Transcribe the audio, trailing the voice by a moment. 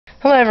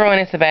Hello everyone,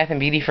 it's the Bath and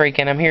Beauty Freak,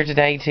 and I'm here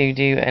today to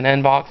do an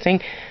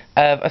unboxing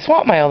of a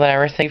swap mail that I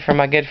received from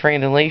my good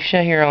friend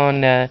Alicia here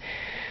on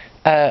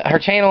her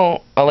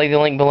channel. I'll leave the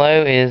link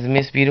below, is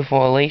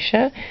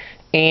Msbeautifulalicia.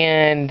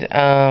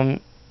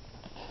 And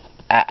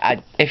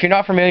if you're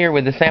not familiar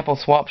with the Sample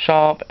Swap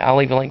Shop, I'll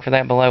leave a link for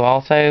that below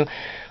also.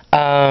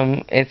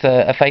 It's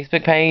a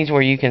Facebook page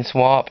where you can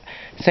swap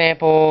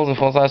samples and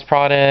full-size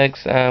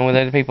products with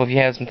other people if you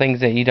have some things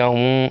that you don't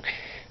want.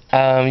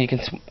 You can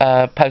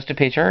post a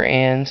picture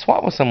and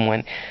swap with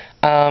someone.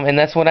 And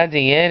that's what I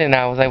did, and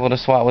I was able to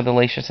swap with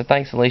Alicia. So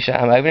thanks, Alicia.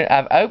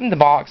 I've opened the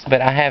box,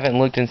 but I haven't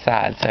looked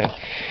inside.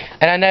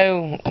 And I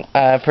know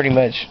pretty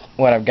much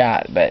what I've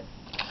got, but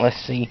let's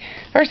see.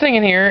 First thing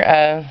in here,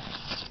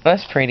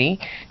 that's pretty,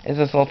 is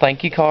this little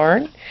thank you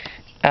card.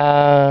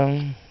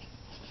 And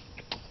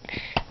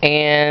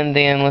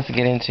then let's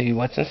get into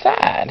what's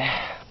inside.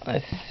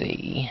 Let's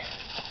see.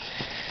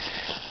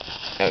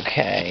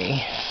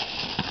 Okay.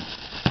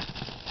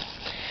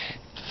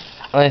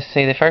 Let's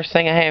see, the first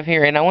thing I have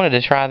here, and I wanted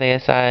to try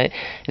this,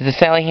 is the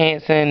Sally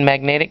Hansen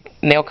magnetic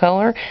nail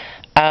color.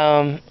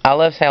 I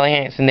love Sally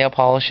Hansen nail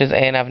polishes,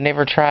 and I've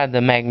never tried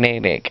the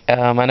magnetic.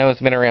 I know it's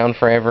been around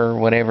forever,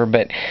 whatever,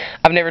 but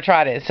I've never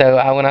tried it. So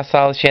when I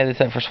saw she had this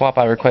up for swap,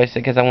 I requested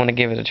it because I want to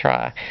give it a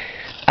try.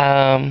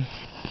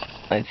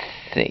 Let's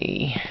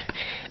see.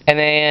 And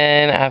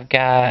then I've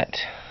got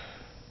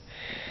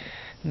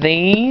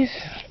these,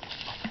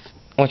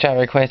 which I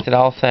requested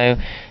also,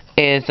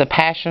 is a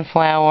passion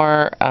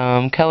flower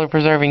color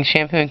preserving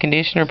shampoo and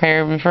conditioner,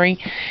 paraben free,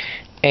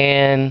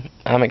 and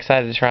I'm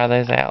excited to try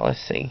those out.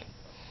 Let's see.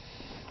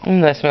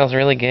 That smells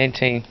really good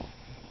too.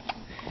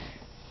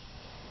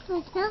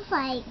 What it smells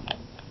like.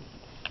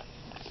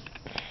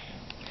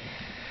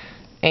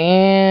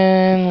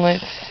 And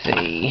let's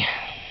see.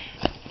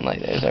 Lay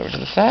those over to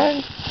the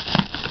side.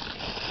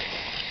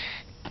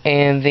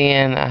 And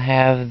then I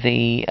have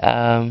the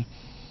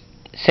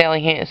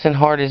Sally Hansen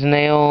Hard as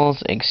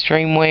Nails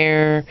Extreme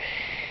Wear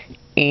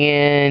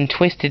in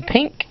Twisted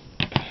Pink.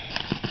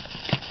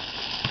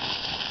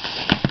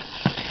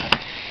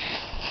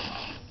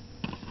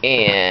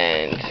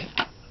 And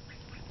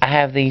I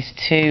have these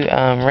two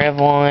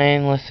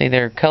Revlon, let's see,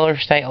 they're Color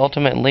Stay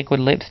Ultimate Liquid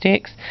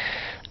Lipsticks.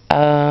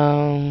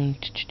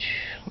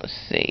 Let's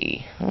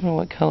see, I don't know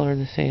what color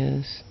this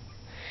is.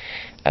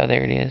 Oh,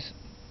 there it is.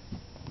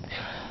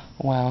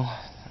 Wow.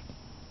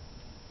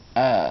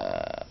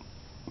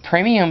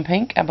 Premium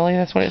pink, I believe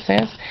that's what it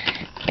says.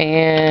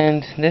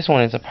 And this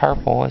one is a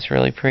purple. It's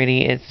really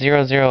pretty. It's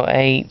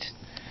 008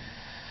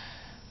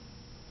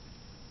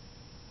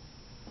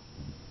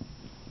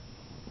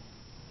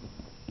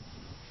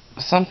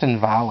 something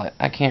violet.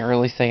 I can't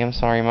really see. I'm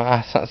sorry, my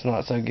eyesight's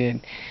not so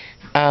good.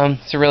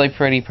 It's a really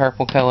pretty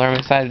purple color. I'm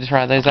excited to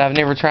try those. I've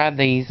never tried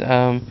these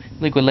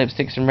liquid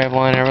lipsticks from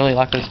Revlon. I really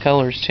like those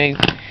colors too.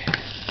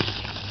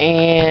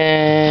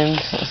 And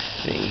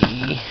let's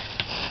see,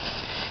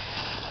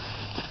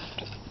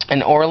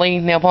 an Orly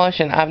nail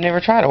polish, and I've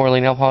never tried Orly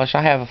nail polish.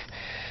 I have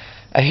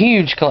a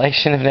huge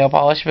collection of nail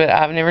polish, but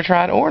I've never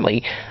tried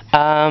Orly.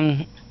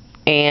 And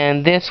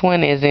this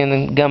one is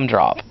in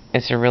Gumdrop.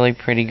 It's a really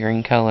pretty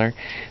green color,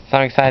 so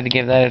I'm excited to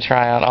give that a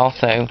try out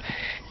also.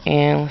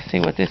 And let's see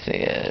what this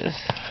is.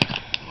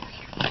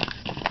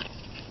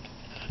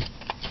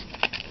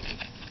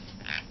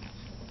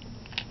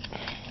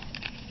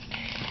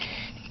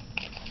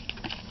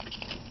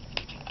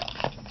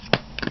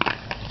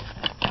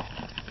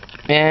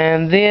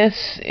 And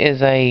this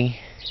is I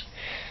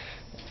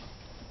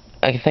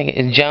think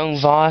it's Joan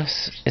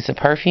Voss. It's a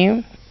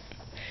perfume,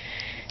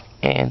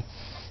 and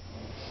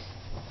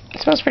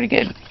it smells pretty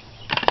good.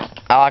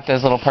 I like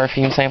those little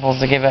perfume samples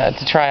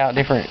to try out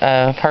different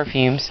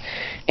perfumes.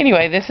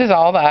 Anyway, this is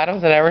all the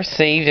items that I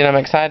received, and I'm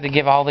excited to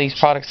give all these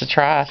products a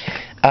try.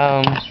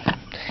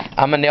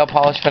 I'm a nail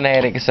polish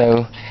fanatic,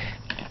 so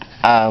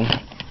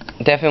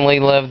definitely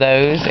love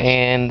those,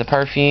 and the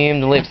perfume,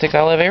 the lipsticks,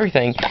 I love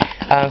everything.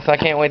 So I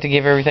can't wait to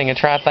give everything a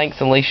try.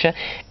 Thanks, Alicia.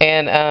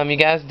 And you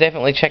guys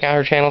definitely check out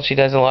her channel. She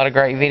does a lot of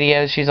great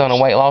videos. She's on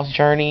a weight loss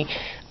journey.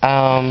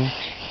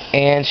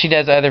 And she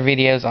does other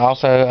videos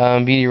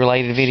also,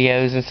 beauty-related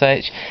videos and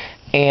such.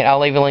 And I'll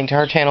leave a link to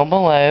her channel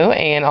below.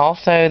 And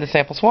also the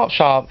Sample Swap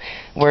Shop,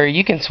 where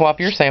you can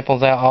swap your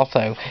samples out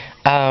also.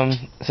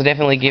 So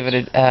definitely give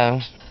it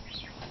a...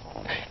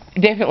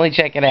 definitely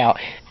check it out.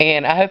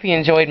 And I hope you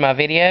enjoyed my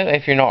video.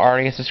 If you're not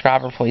already a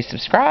subscriber, please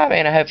subscribe.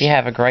 And I hope you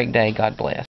have a great day. God bless.